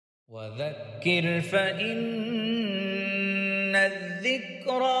وذكر فإن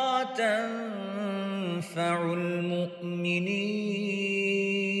الذكرى تنفع المؤمنين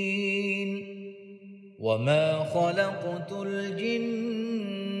وما خلقت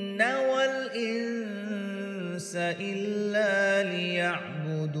الجن والإنس إلا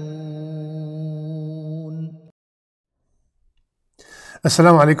ليعبدون.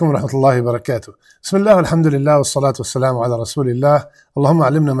 السلام عليكم ورحمة الله وبركاته. بسم الله والحمد لله والصلاة والسلام على رسول الله. اللهم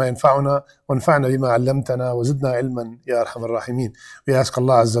علمنا ما ينفعنا وانفعنا بما علمتنا وزدنا علما يا أرحم الراحمين. We ask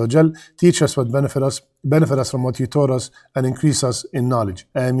Allah Azza wa Jal, teach us what benefit us from what you taught us and increase us in knowledge.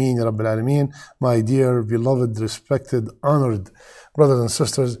 Ameen Ya Rabbil Alameen. My dear, beloved, respected, honored brothers and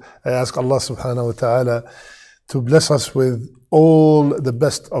sisters, I ask Allah subhanahu wa ta'ala to bless us with all the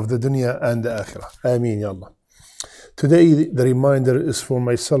best of the dunya and the akhirah. Ameen Ya Allah. Today, the reminder is for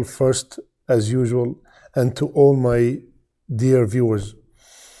myself first, as usual, and to all my dear viewers.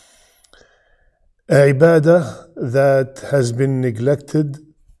 A ibadah that has been neglected,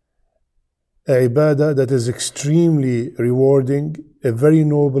 a ibadah that is extremely rewarding, a very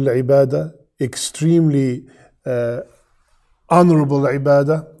noble ibadah, extremely honorable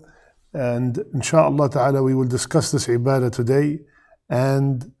ibadah, and inshallah ta'ala we will discuss this ibadah today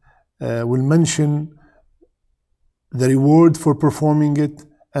and we'll mention the reward for performing it,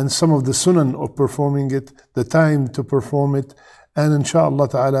 and some of the sunan of performing it, the time to perform it, and inshallah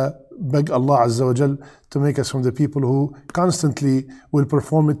ta'ala beg Allah Azza wa Jal to make us from the people who constantly will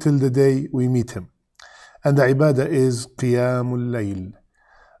perform it till the day we meet Him. And the ibadah is Qiyamul Layl,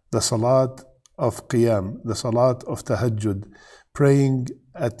 the salat of Qiyam, the salat of Tahajjud, praying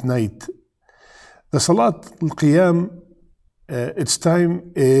at night. The salat al-Qiyam, its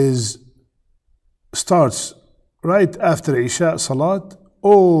time starts right after Isha Salat,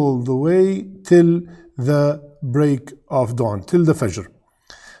 all the way till the break of dawn, till the Fajr,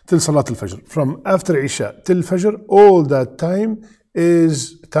 till Salat al-Fajr. From after Isha till Fajr, all that time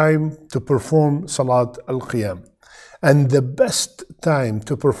is time to perform Salat al-Qiyam. And the best time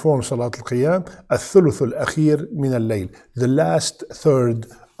to perform Salat al-Qiyam, الثلث الأخير من الليل, the last third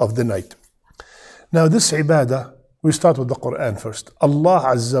of the night. Now this ibadah, we start with the Quran first. Allah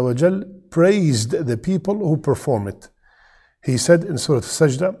Azza wa Jal praised the people who perform it. He said in Surah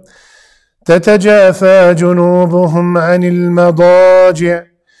Al-Sajda, تتجافى جنوبهم عن المضاجع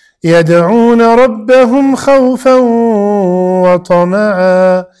يدعون ربهم خوفا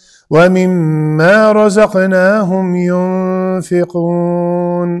وطمعا ومما رزقناهم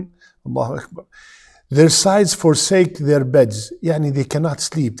ينفقون. Allahu Akbar. Their sides forsake their beds. Yani they cannot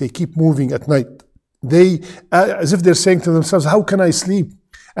sleep. They keep moving at night. They, as if they're saying to themselves, how can I sleep?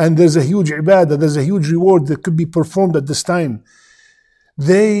 And there's a huge ibadah, there's a huge reward that could be performed at this time.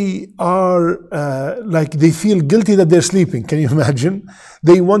 They are like they feel guilty that they're sleeping. Can you imagine?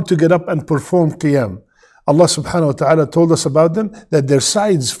 They want to get up and perform qiyam. Allah subhanahu wa ta'ala told us about them that their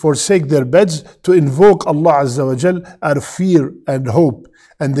sides forsake their beds to invoke Allah Azza wa Jal out of fear and hope.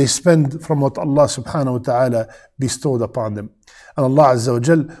 And they spend from what Allah subhanahu wa ta'ala bestowed upon them. And Allah Azza wa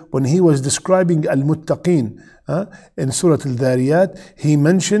Jal, when He was describing Al-Muttaqeen in Surah Al-Dhariyat, He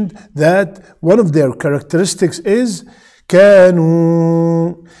mentioned that one of their characteristics is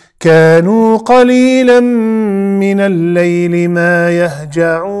كانوا قليلا من الليل ما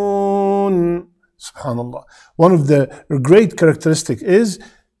يهجعون. Subhanallah. One of the great characteristics is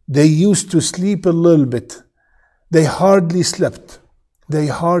they used to sleep a little bit. They hardly slept. They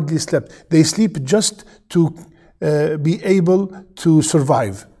sleep just to be able to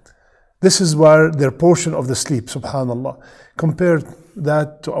survive. This is where their portion of the sleep, subhanallah. Compare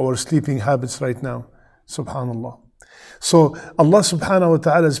that to our sleeping habits right now, subhanallah. So Allah subhanahu wa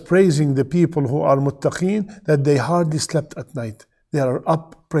ta'ala is praising the people who are muttaqeen that they hardly slept at night. They are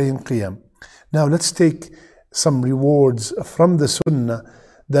up praying qiyam. Now let's take some rewards from the sunnah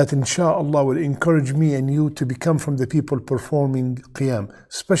that insha'Allah will encourage me and you to become from the people performing qiyam.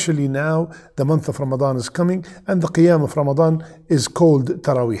 Especially now, the month of Ramadan is coming and the qiyam of Ramadan is called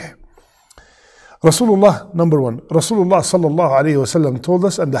Taraweeh. Rasulullah, number one, Rasulullah sallallahu alayhi wa sallam told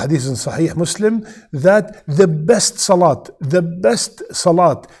us, and the hadith in Sahih Muslim, that the best salat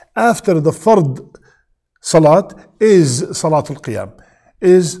after the fard salat is Salatul Qiyam,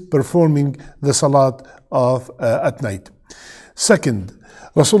 is performing the salat of at night. Second,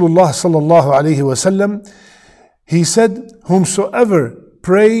 Rasulullah sallallahu alayhi wa sallam, he said, whomsoever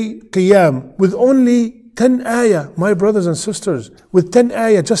pray qiyam with only 10 ayah, my brothers and sisters, with 10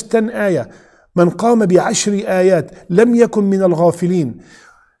 ayah, just 10 ayah, من قام بعشر آيات لم يكن من الغافلين.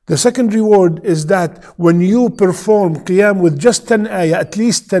 The second reward is that when you perform qiyam with just 10 ayah, at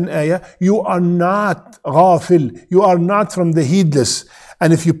least 10 ayah, you are not ghafil, you are not from the heedless.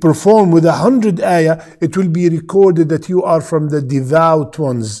 And if you perform with 100 ayah, it will be recorded that you are from the devout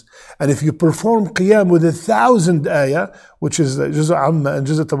ones. And if you perform qiyam with 1,000 ayah, which is Juz' Amma and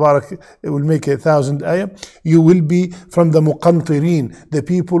Juz' Tabarak, it will make 1,000 ayah, you will be from the muqantirin, the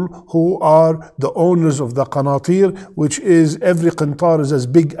people who are the owners of the qanatir, which is every qantar is as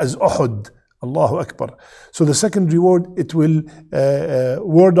big as Uhud. Allahu Akbar. So the second reward, it will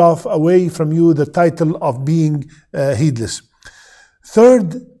ward off away from you the title of being heedless. Third,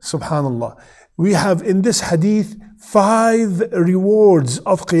 subhanallah, we have in this hadith 5 rewards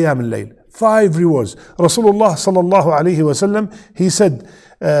of Qiyam al-Layl. 5 rewards. Rasulullah sallallahu alayhi wasallam, he said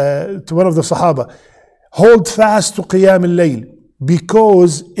to one of the Sahaba, hold fast to Qiyam al-Layl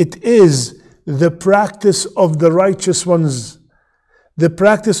because it is the practice of the righteous ones. The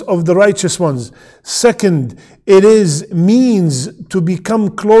practice of the righteous ones. Second, it is means to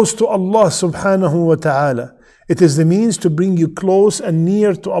become close to Allah subhanahu wa ta'ala. It is the means to bring you close and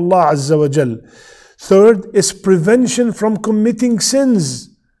near to Allah Azza wa Jal. Third is prevention from committing sins.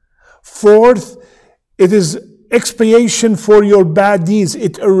 Fourth, it is expiation for your bad deeds.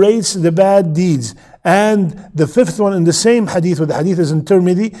 It erases the bad deeds. And the fifth one in the same hadith, where the hadith is in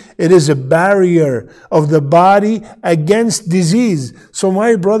Tirmidhi, it is a barrier of the body against disease. So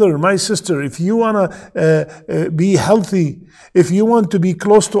my brother, my sister, if you want to be healthy, if you want to be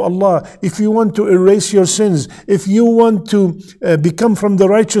close to Allah, if you want to erase your sins, if you want to become from the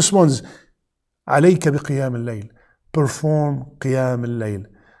righteous ones, عليك بقيام الليل. Perform قيام الليل.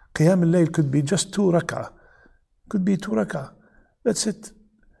 قيام الليل could be just 2 rak'ah. Could be 2 rak'ah. That's it.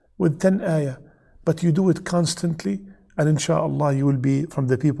 With 10 ayah. But you do it constantly, and inshallah you will be from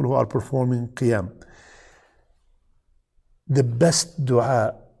the people who are performing qiyam. The best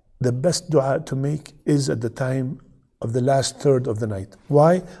dua to make is at the time of the last third of the night.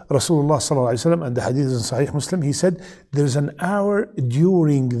 Why? Rasulullah sallallahu alaihi wasallam, and the hadith is in Sahih Muslim, he said, there's an hour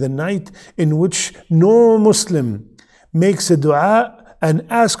during the night in which no Muslim makes a dua and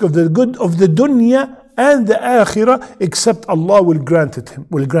ask of the good of the dunya and the akhirah, except Allah will grant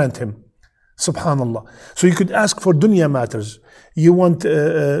him. Subhanallah. So you could ask for dunya matters. You want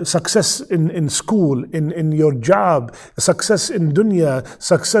success in school, in your job, success in dunya,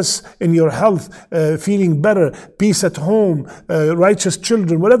 success in your health, feeling better, peace at home, righteous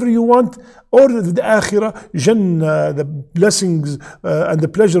children, whatever you want. Or the akhirah, Jannah, the blessings and the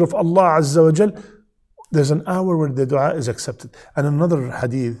pleasure of Allah Azza wa Jal. There's an hour where the dua is accepted. And another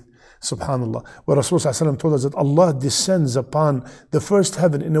hadith, subhanallah, where Rasulullah told us that Allah descends upon the first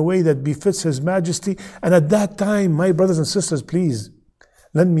heaven in a way that befits His majesty. And at that time, my brothers and sisters, please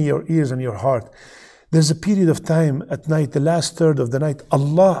lend me your ears and your heart. There's a period of time at night, the last third of the night,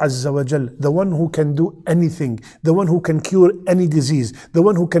 Allah Azza wa Jal, the one who can do anything, the one who can cure any disease, the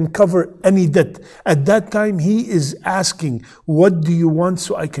one who can cover any debt. At that time, He is asking, what do you want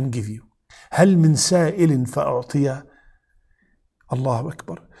so I can give you? هل من سائل فأعطيه? Allahu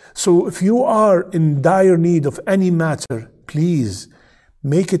Akbar. So if you are in dire need of any matter, please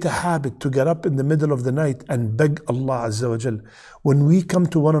make it a habit to get up in the middle of the night and beg Allah Azza wa Jal. When we come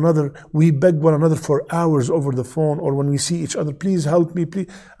to one another, we beg one another for hours over the phone, or when we see each other, please help me, please.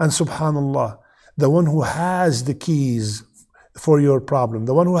 And subhanallah, the one who has the keys for your problem,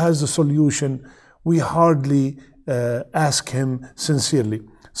 the one who has the solution, we hardly ask him sincerely.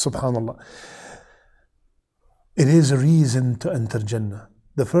 Subhanallah. It is a reason to enter Jannah.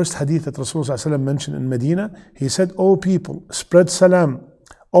 The first hadith that Rasulullah mentioned in Medina, he said, "O people, spread salam,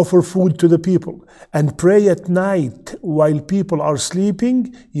 offer food to the people, and pray at night while people are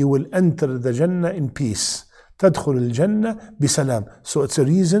sleeping, you will enter the Jannah in peace. تدخل الجنة بسلام." So it's a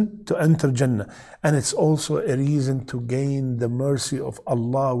reason to enter Jannah. And it's also a reason to gain the mercy of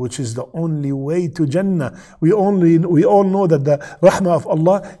Allah, which is the only way to Jannah. We all know that the rahmah of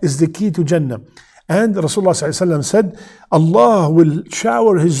Allah is the key to Jannah. And Rasulullah said, Allah will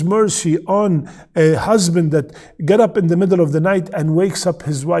shower His mercy on a husband that get up in the middle of the night and wakes up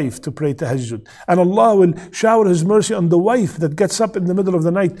his wife to pray tahajjud. And Allah will shower His mercy on the wife that gets up in the middle of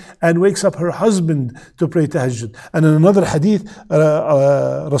the night and wakes up her husband to pray tahajjud. And in another hadith,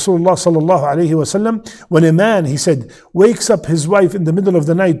 Rasulullah sallallahu alayhi wasallam, when a man, he said, wakes up his wife in the middle of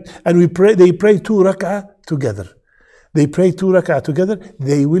the night and they pray 2 rak'ah together. They pray 2 rak'ah together,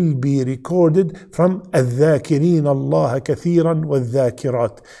 they will be recorded from الذاكرين الله كثيرا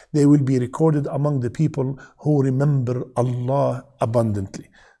والذاكرات. They will be recorded among the people who remember Allah abundantly.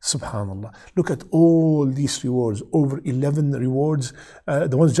 Subhanallah. Look at all these rewards, over 11 rewards,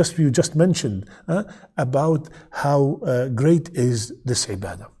 the ones you just mentioned, about how great is this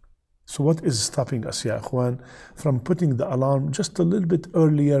ibadah. So what is stopping us, ya akhwan, from putting the alarm just a little bit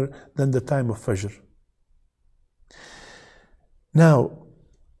earlier than the time of Fajr? Now,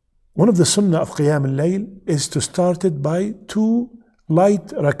 One of the sunnah of Qiyam al-Layl is to start it by 2 light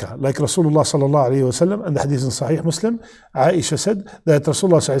rak'ah, like Rasulullah sallallahu alayhi wa sallam, and the hadith in Sahih Muslim, Aisha said that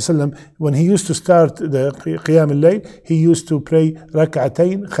Rasulullah sallallahu alayhi wa sallam, when he used to start the Qiyam al-Layl, he used to pray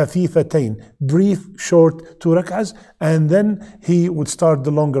rak'atayn khafifatayn, brief, short 2 rak'ahs, and then he would start the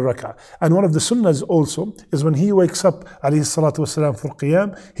longer rak'ah. And one of the sunnahs also is when he wakes up alayhi salatu wasalam for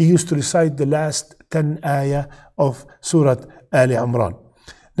Qiyam, he used to recite the last 10 ayah of Surah Ali Imran.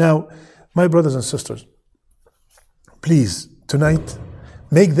 Now, my brothers and sisters, please, tonight,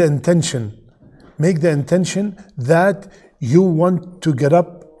 make the intention that you want to get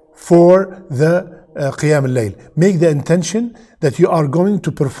up for the Qiyam al-Layl. Make the intention that you are going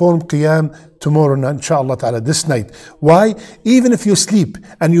to perform Qiyam tomorrow, inshallah ta'ala, this night. Why? Even if you sleep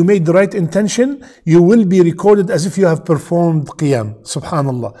and you made the right intention, you will be recorded as if you have performed Qiyam.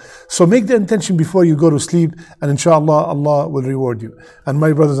 Subhanallah. So make the intention before you go to sleep, and inshallah, Allah will reward you. And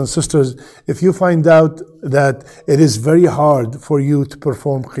my brothers and sisters, if you find out that it is very hard for you to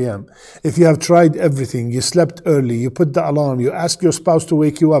perform Qiyam, if you have tried everything, you slept early, you put the alarm, you ask your spouse to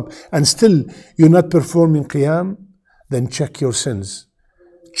wake you up, and still you're not performing Qiyam, then check your sins.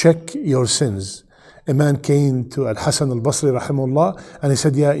 Check your sins. A man came to Al-Hasan al-Basri rahimahullah, and he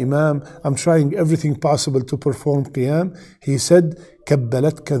said, Ya Imam, I'm trying everything possible to perform Qiyam. He said,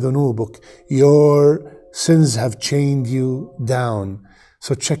 Kabbalatka dhunubuk. Your sins have chained you down.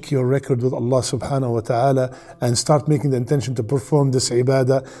 So check your record with Allah subhanahu wa ta'ala and start making the intention to perform this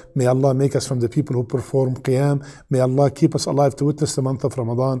ibadah. May Allah make us from the people who perform Qiyam. May Allah keep us alive to witness the month of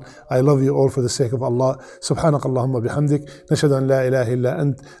Ramadan. I love you all for the sake of Allah. Subhanak Allahumma bihamdik. Nashhadu an la ilaha illa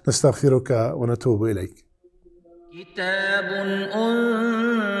ant. Nastaghfiruka wa natubu ilayk. كتاب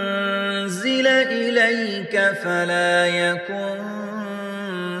أنزل إليك فلا يكن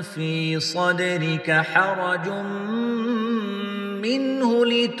في صدرك حرج منه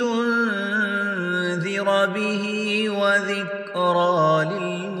لتنذر به وذكرى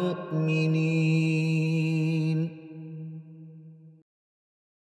للمؤمنين